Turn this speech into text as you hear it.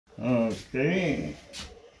Okay.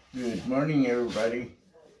 Good morning everybody.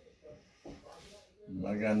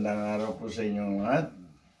 Magandang araw po sa inyong lahat.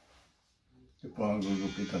 Ito po ang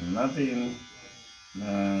gugupitan natin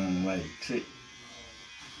ng maiksi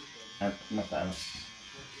at mataas.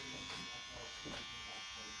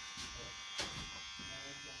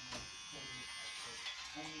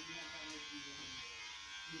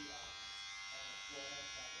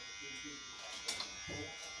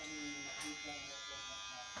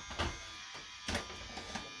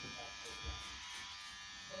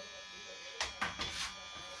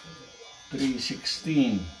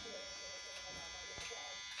 $3.16.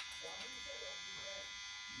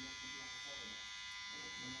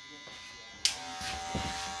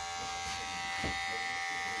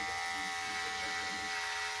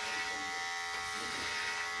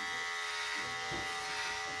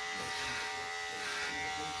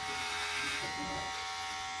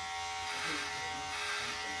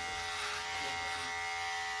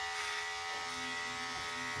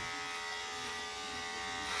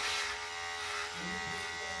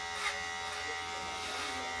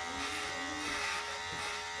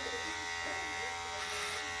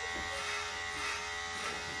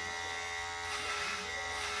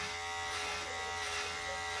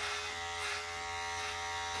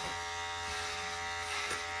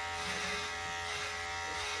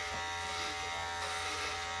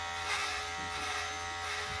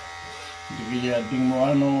 Sige, ating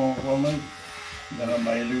mo comment na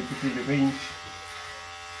mailo ito Philippines.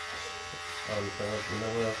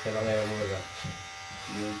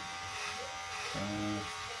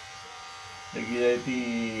 Lagi iti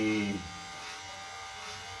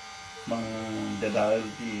mga dadal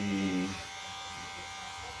ti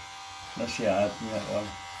nasiyaat niya ko.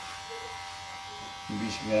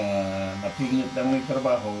 Ibig nga napingit lang may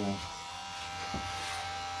trabaho.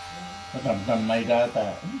 Matamtam may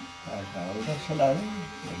data. Udah selalu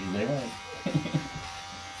lagi lewat.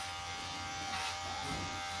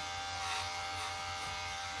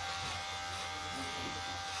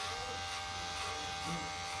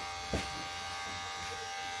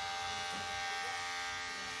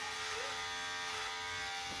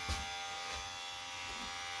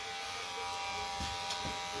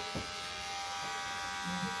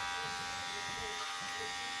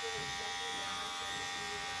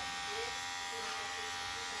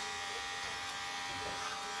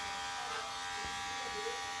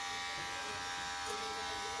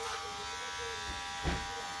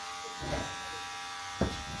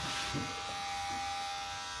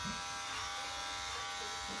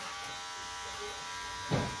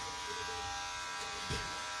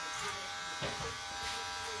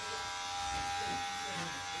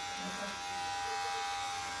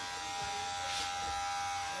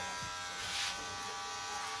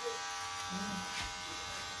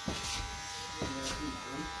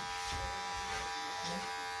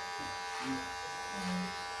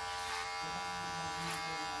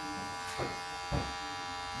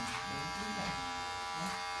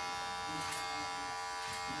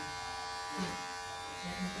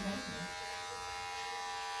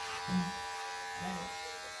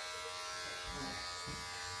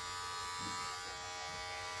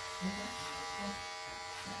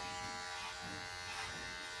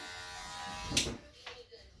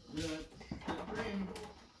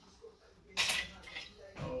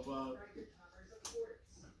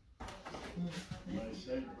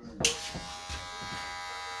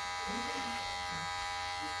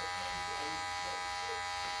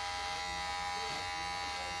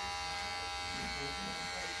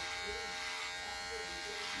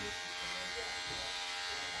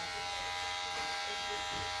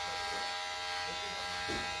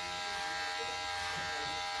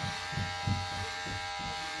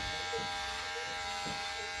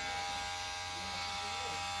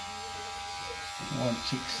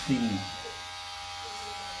 $1.16.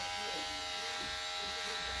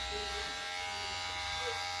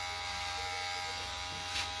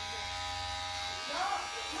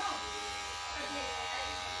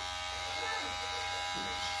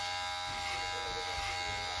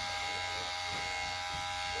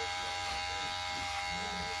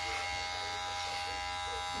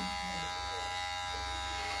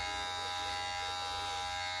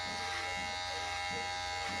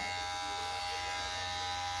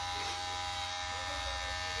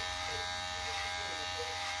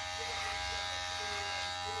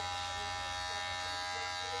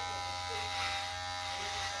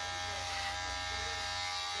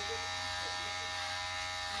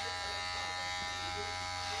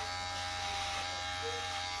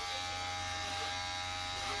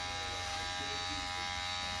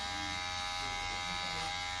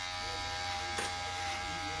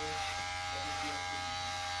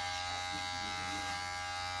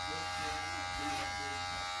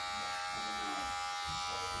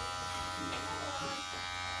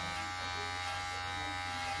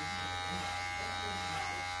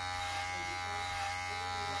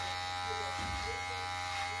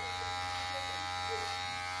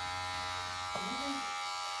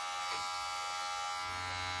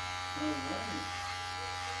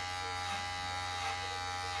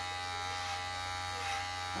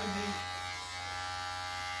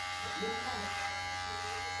 Thank you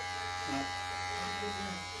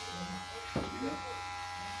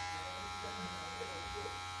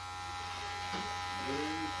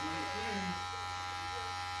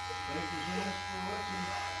so much for watching.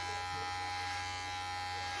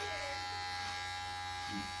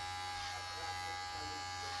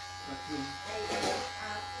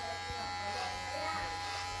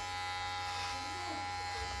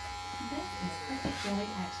 This is Cricut Joy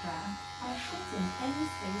Extra, our built-in any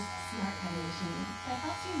space smart cutting machine that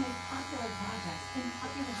helps you make popular projects in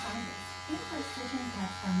popular sizes. Ink precision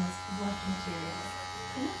cuts our most loved materials,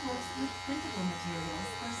 and it works with printable materials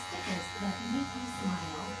or stickers that make you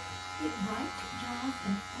smile. It writes, draws,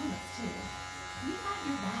 and photos too. We've got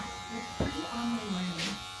your back with free online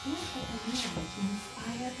learning and a community to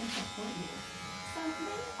inspire and support you. So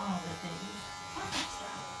make all the things plus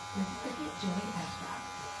extra with Cricut Joy Extra.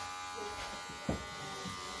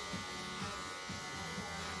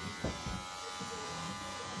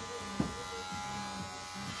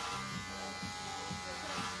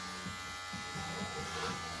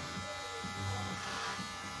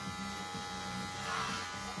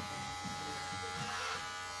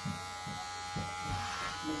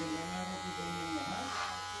 Magandang araw po sa inyong lahat.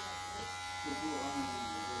 Ito po ang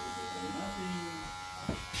magagamitan natin na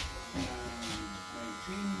may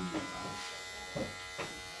training na taas.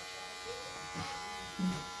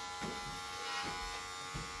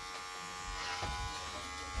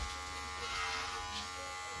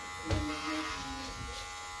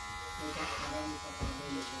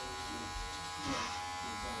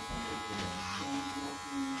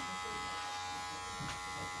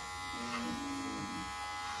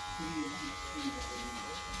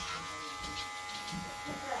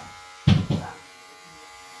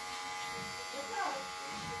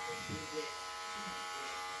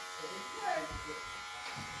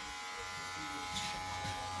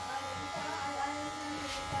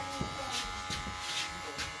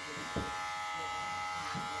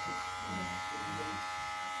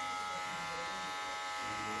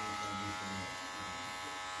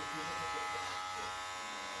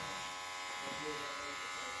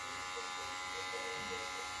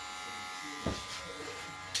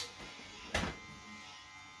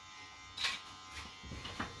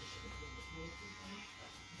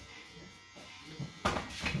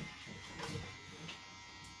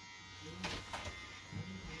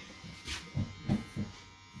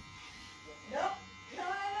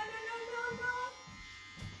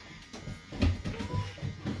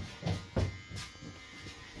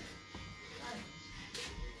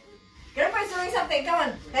 Grandpa's doing something. Come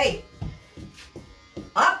on. Hey.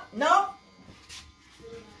 Up. No.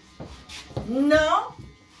 No.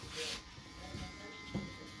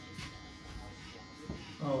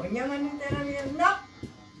 Oh, nyaman yung tera niya. No.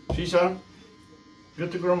 Season,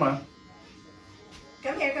 go to grandma.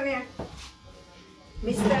 Come here, come here.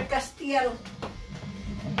 Mr. Castillo.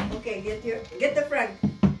 Okay, get the frog.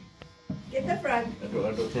 Get the frog.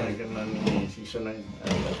 Aduh-aduh tayo ka na ni season na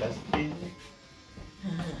kastin.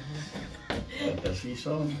 Ada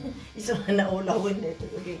season. Iso na ulawin dito.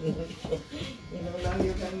 Inulaw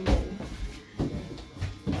yung ganyan.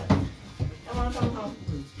 Come on, come home.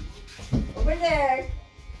 Over there.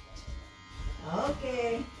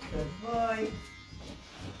 Okay. Good boy.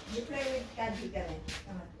 You play with Caddy, come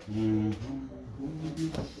on.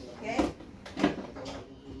 Okay?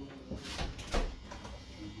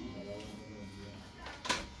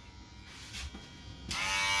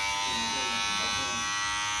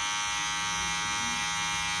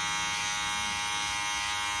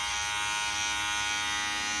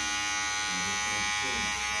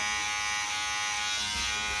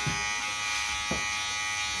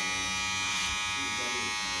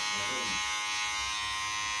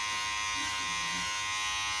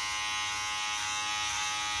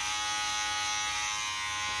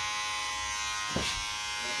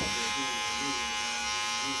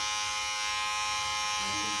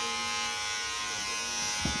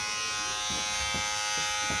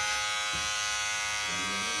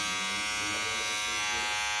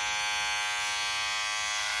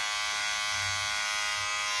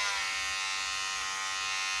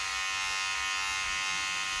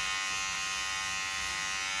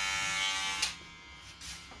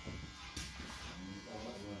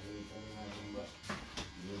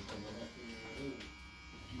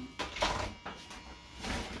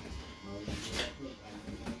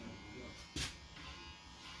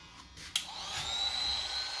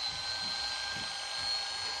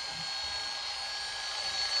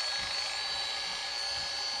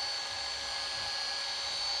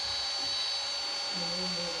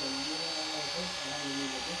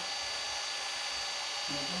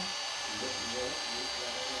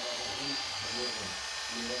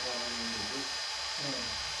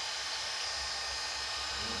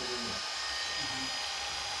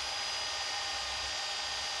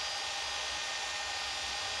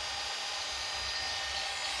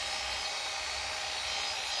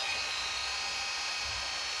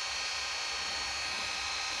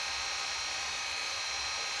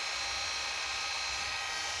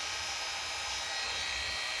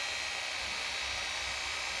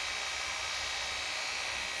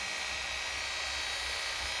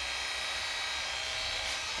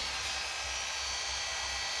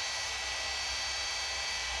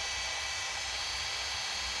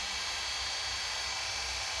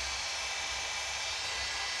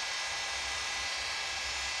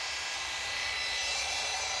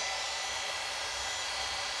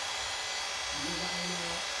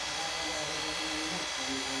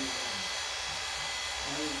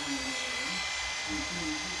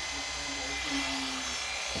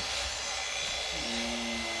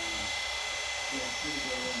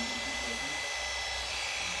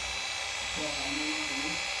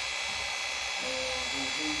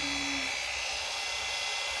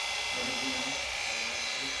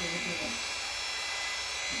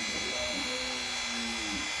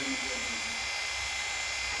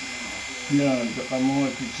 Yan, saka mga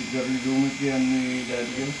sigarilyo mo yan ni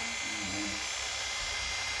Daddy.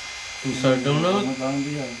 Insardong na? Matang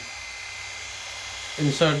diyan.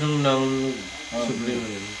 Insardong na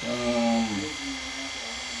sublimin.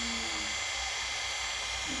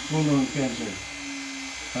 Puno ng cancer.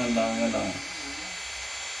 Handa nga lang.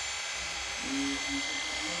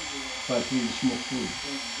 Pati smoke food.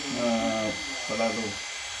 Palalo.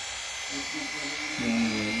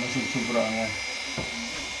 Masusubra nga.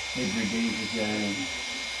 Everyday kasi yan.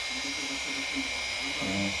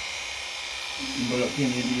 Balak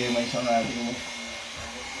yun, hindi may isang natin mo.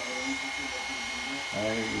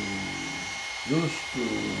 I used to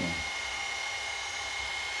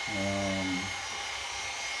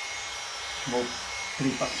smoke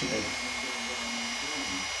 3 packs a day.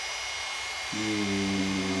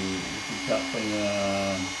 Kita pa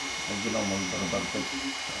yung naginaw mag-barbarpet.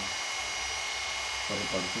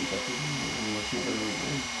 Barbarpet kasi masita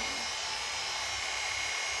nito.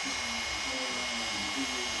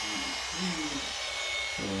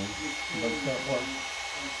 So, basta ko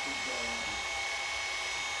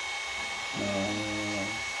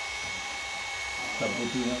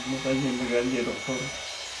sabutin mo tayo maganda doktor.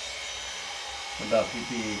 Madapit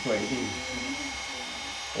ko ini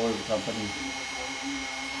oil company.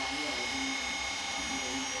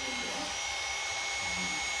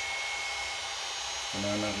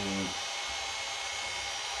 Banana ko.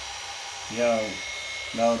 Yeah,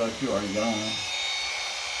 now that you are young,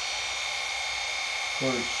 of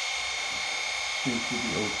course, seems to be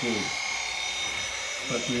okay.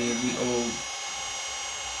 But when you be old,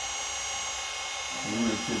 you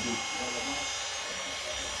will feel it.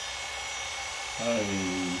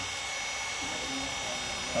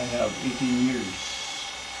 I have 18 years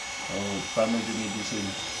of family medicine.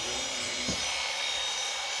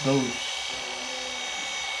 Those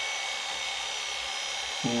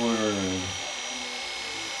who were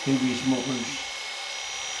heavy smokers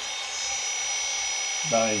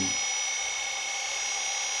died.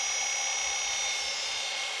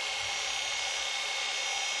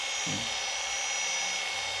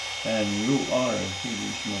 And you are a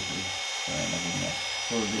heavy smoker.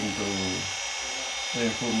 According to the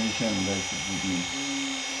information that you give me.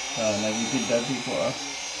 Nagitid dati ko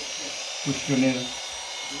questionnaire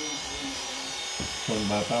sa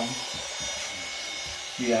batang.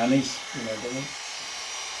 Be honest, so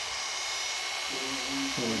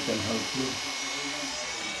we can help you.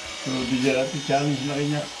 So di dati challenge na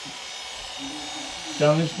kanya.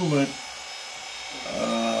 Challenge ko ba?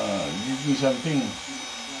 Give me something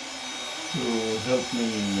to help me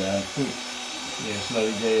quit. Yes,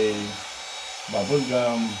 like bubble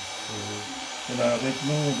gum. Right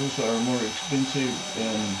now, those are more expensive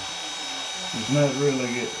and it's not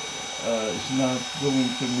really, it's not going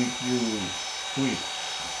to make you quit.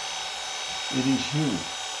 It is you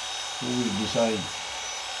who will decide.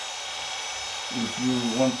 If you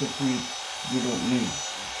want to quit, you don't need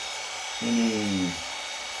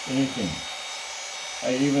anything.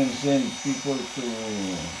 I even send people to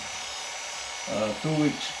 2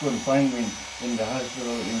 weeks confinement in the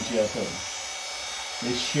hospital in Seattle.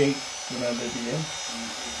 They shake another day.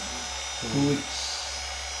 2 weeks.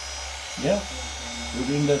 Yeah.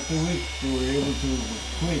 Within that 2 weeks, they were able to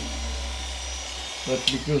quit. But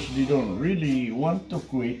because they don't really want to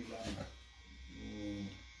quit,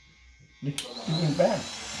 they went back.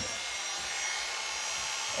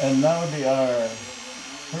 And now they are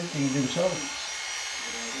hurting themselves.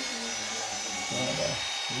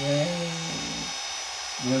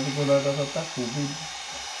 Nanti ko natatatak, COVID.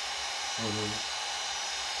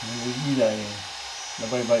 Gila eh.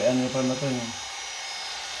 Nabaybayan niya pa natin.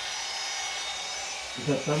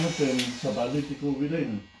 Isa natin sa balik si COVID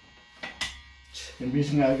din.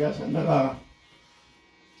 Imbis nga agasan na ka.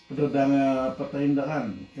 Kada nga patayin na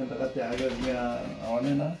kan. Kanda ka tiyagan nga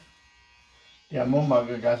awanin na. Tiyan mo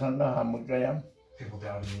magagasan ka, hamag kayam. People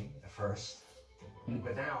doubted me at first,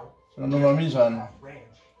 but now So naman minsan, ran.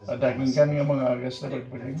 adaking kan nga mga agas na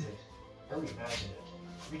pagpagin. I reimagined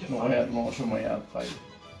it. Nukaya't mo sumayat tayo.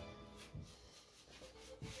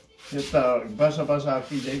 Ito, basa-basa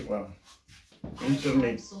aki day ko.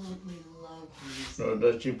 Internet. So,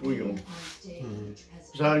 dati po yung.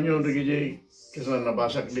 Sa inyo, Riggy, kasi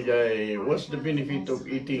nabasak di jay, what's the benefit of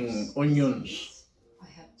eating onions?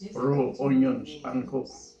 Raw onions,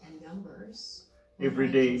 uncooked.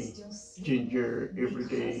 Everyday ginger,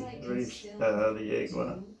 everyday rice,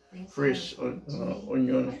 fresh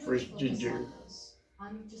onion, fresh ginger.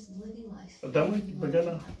 Dami,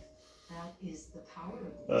 bagana.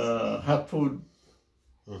 Hot food.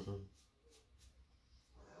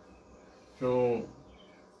 So,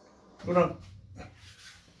 kurang.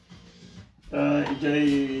 Ijay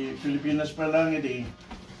Pilipinas pa lang iti.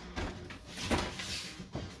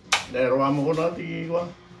 Dahil mo ko natin iwa.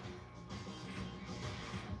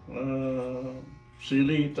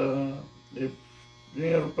 Sili ta.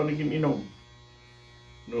 Dahil panigin inom.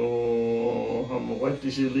 No, hamukay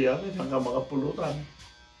ti sili akin hanggang makapulutan.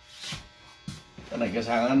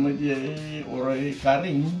 Nagkasangan mo iti oray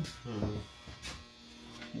karing.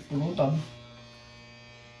 Pulutan.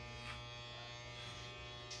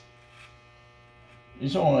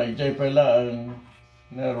 Iso nga, ijay pala ang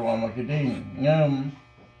naruwa makiting. Ngam,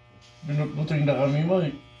 binutbuting na kami mo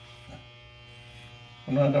eh.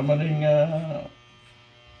 Kung naman rin nga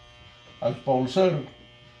agpulser.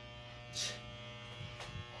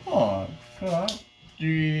 Kaya,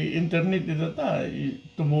 di internet ito ta,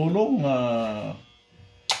 tumulong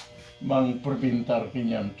mang preventar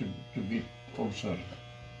kanyang to get ulcer.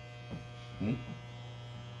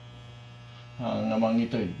 Ang namang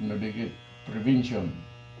ito, nadigit prevention.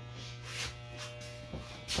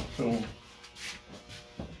 So,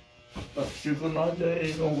 pag-check ko na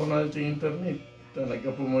dyan, kung ko na sa internet, talaga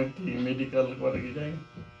po mo iti medical quality dyan,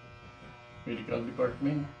 medical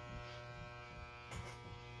department.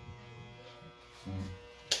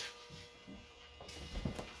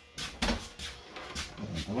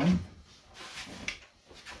 Teman-teman.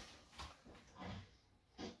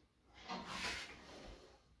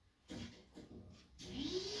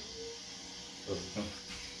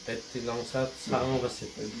 Lang sa ang basit.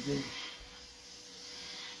 Baik.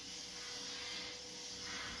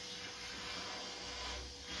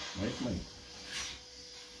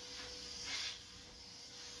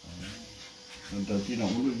 Nanti na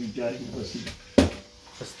ulo dijari basit.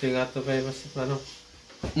 Pasti nga ito may basit ano?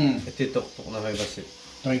 Ititok-tok na may basit.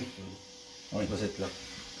 Tay. Basit lang.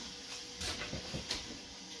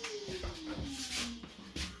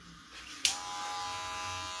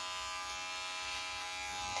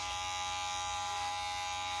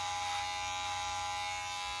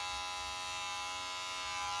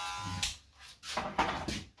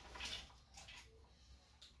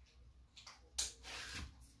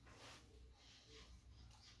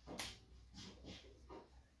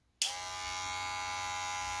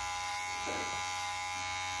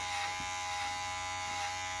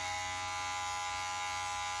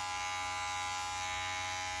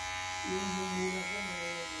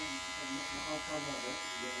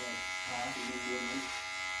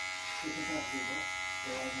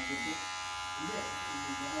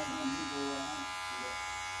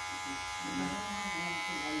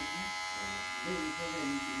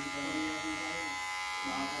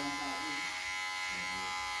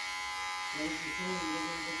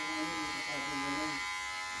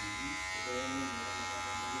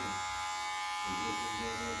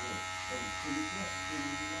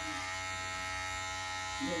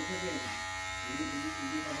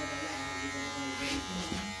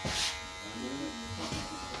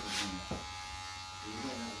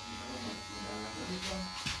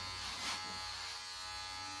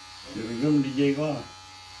 Yung DJ ko.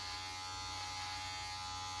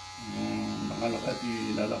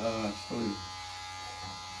 Nakalakati lalaka story.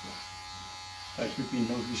 Kasi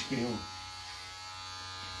pinogis kayo.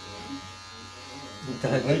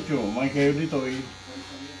 Medyo, may kayo dito eh.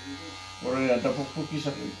 Orang ada pupuk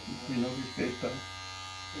kisah pinogis kayo.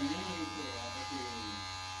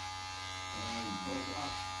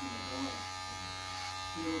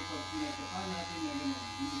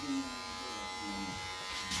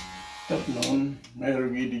 Tapos noon,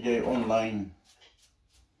 mayroong DJ online.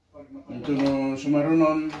 Ito no, sumaro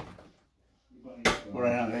noon,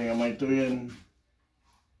 kurang kaya may tuyan,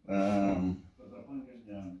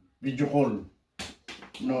 video call.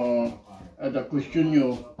 No, ada question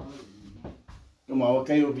nyo,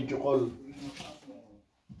 tumawag kayo, video call.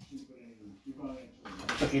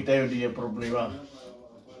 Pakita yun diya problema.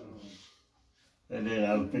 And then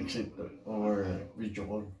I'll fix it over video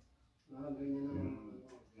call.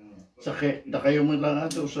 Sakit, na kayo mo lang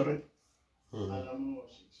ato, sorry.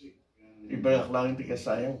 Ibayak lang hindi ka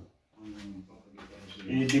sayang.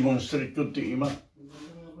 I-demonstrate ko ti ima.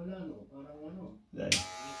 Dahil,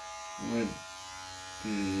 with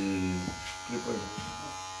the clipper.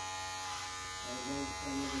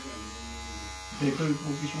 Dito yung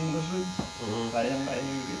focus mong gasod. Sayang kaya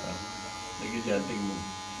yung kita. Nag-jating mo.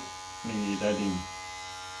 May dading.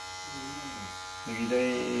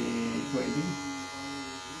 Nag-iday kwa ito.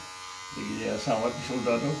 Nag-iday asawa at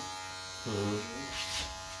soldado.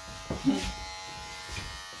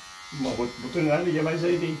 Mabut-buto nga niya may sa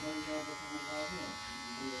iti.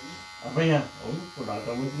 Apa ya? Oh, pula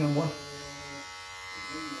kamu dengan wah.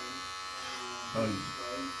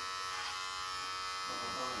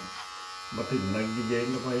 Batin nag-DJ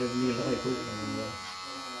na pa yung nila kay ko.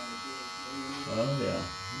 Oh yeah,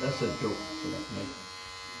 that's a joke for that night.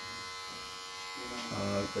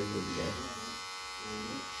 Kayo diyan.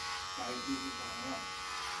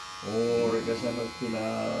 Oh, reka sana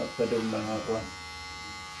pinatadong na ako.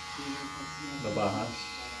 Nabahas.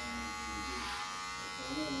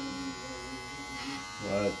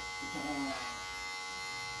 But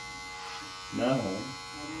now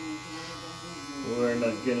we're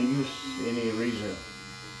not gonna use any razor.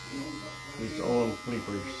 It's all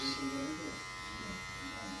clippers.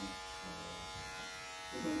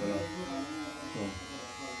 So.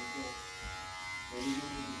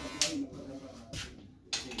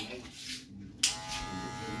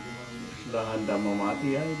 Sudah handa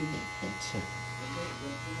memati ya ini.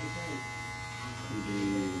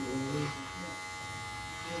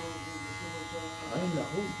 Ay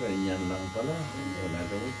naku, ganyan lang pala. Wala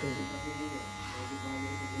daw ito.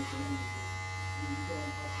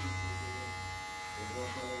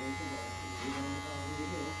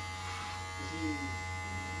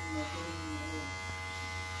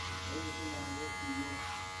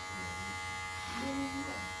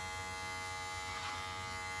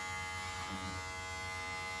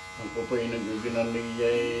 Ako po yung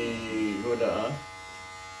nag-ginaliyay goda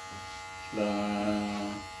na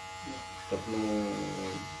tatlo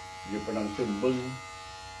yung panang tumbang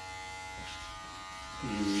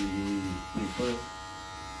yung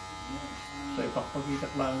sa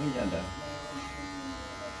ipakpagitak lang niya da.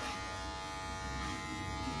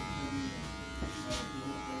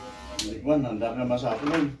 Iguan, handa ka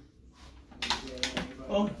masapunan.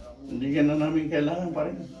 Oh, hindi ka na namin kailangan pa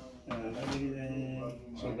rin.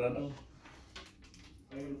 Sobra daw.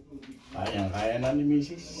 Kaya na ni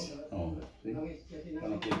Mrs. Oh, see?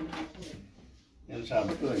 Panapit. Yan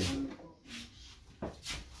sabi ko eh.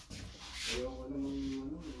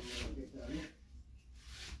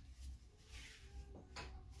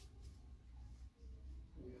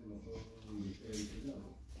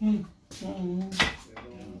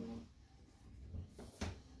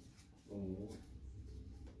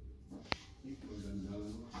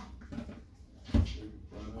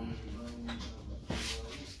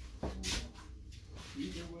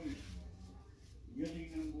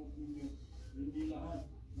 Galing ng buko nyo. Hindi lahat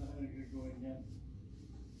nakagagawin yan.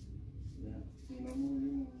 Tingnan mo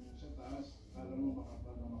yung sa taas, kala mo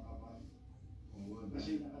makapal na makapal.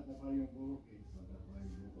 Kasi nakatapa yung buhok eh.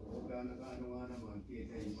 Huwag ka nakaano nga naman,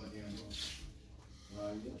 kita yung pati ano.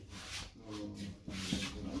 Raya.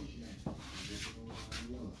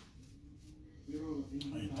 Pero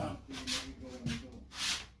hindi lahat yung nagagawa nito.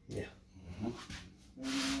 Yeah. May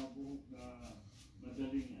mga buhok na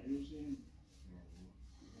madaling ayusin.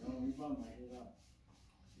 Ang iba mahirap.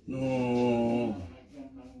 No.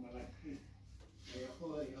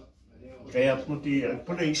 Kaya puti ang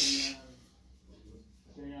police.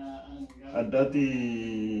 At dati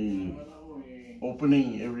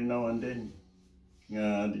opening every now and then.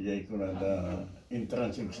 Nga dijay ko na da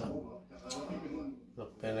entrance exam.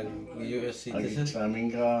 Kaya nag-US citizen.Ag-examine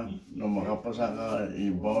ka, no makapasa ka,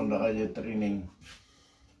 i-bound na kayo training.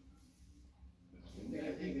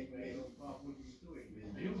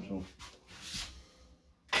 So,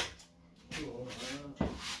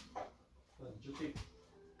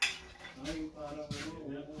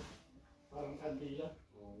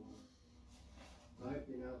 Ay,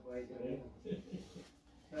 pinapay ka rin.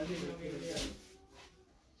 Dati namin yan.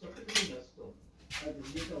 Sa Pilipinas to.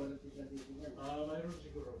 Dito, wala kita dito. Mayroon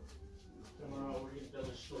siguro. Sa mga oriental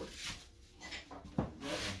store.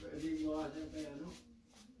 Pwede iwasan tayo, ano?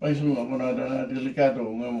 Ay, so ako na delikado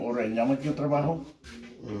ng oray niya yung trabaho.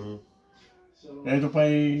 Ito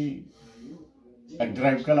pa'y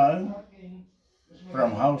nag-drive ka lang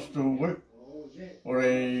from house to work.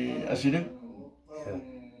 Oray accident.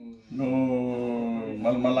 No,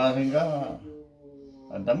 malmalasing ka.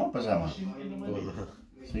 Anda mo pasama.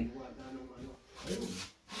 See?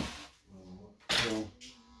 So,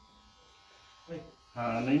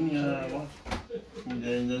 hanay niya ako.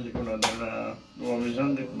 Hindi ko na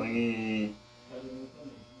lumamisan dit mangi.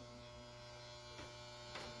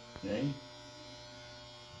 Okay.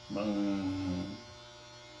 Mang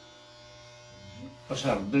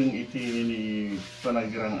pasardeng iti ni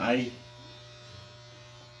panagrang ay.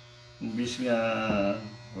 Imbis nga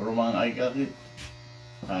rumang ay kakit.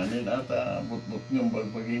 Hanin ata but-but ng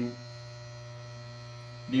bagbagin.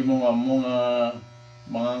 Di mo nga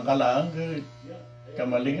mga kalaan kahit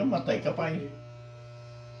kamaling nga matay ka pa eh.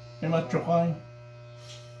 May macho ka eh.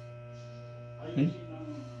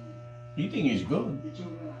 Eating is good.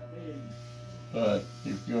 But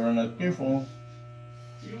if you're not careful,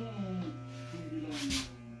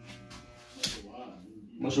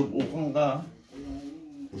 masubukan ka.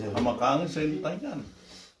 Kamakangin sa intayan.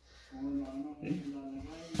 Eh?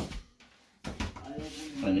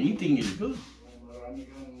 And eating is good.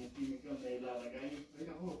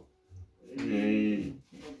 Eh,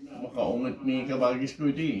 makaungat ni kabagis ko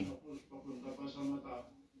iti.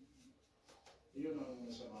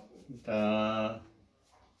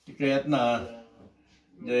 Kayat na,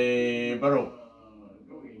 jay barok,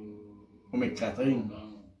 umikatayin.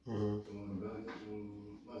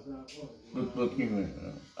 Lut-lut mo,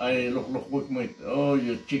 ay luk-luk mo ito, oh,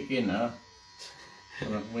 you chicken ha.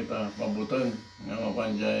 Anak mo ito, mabutan, nga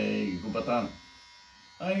mapanjay gubatan.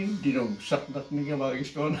 Ay, dinugsak na ni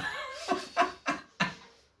kabagis ko na.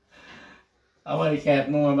 Away, kaya't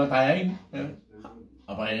mo mamatayin.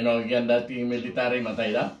 Apa yun yan dati military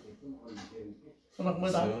matay na? Anak mo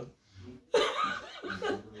ito.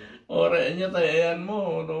 Ore niya tayayan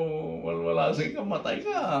mo, no, walwalasing ka, matay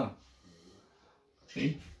ka.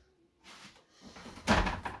 See?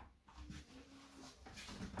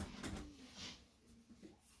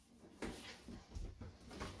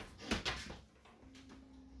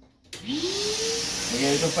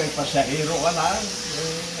 Ito pa ipasahero ka lang,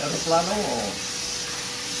 aeroplano mo.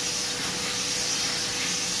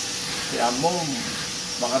 Si Amo,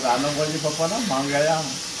 baka tanong ko niyo pa pa na, manggayam.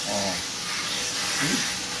 Oh.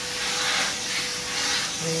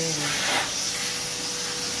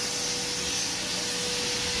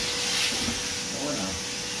 Oo na.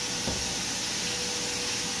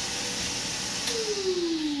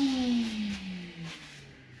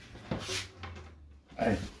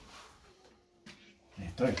 Ay.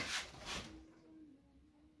 Ito eh.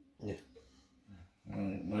 Yeah.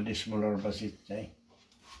 Madismolar basit siya eh.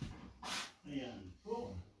 Ayan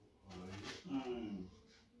po.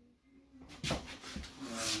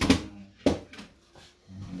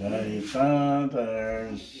 Dahil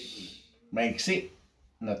there's maiksi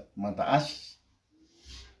at mataas.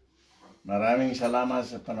 Maraming salamat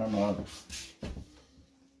sa panonood.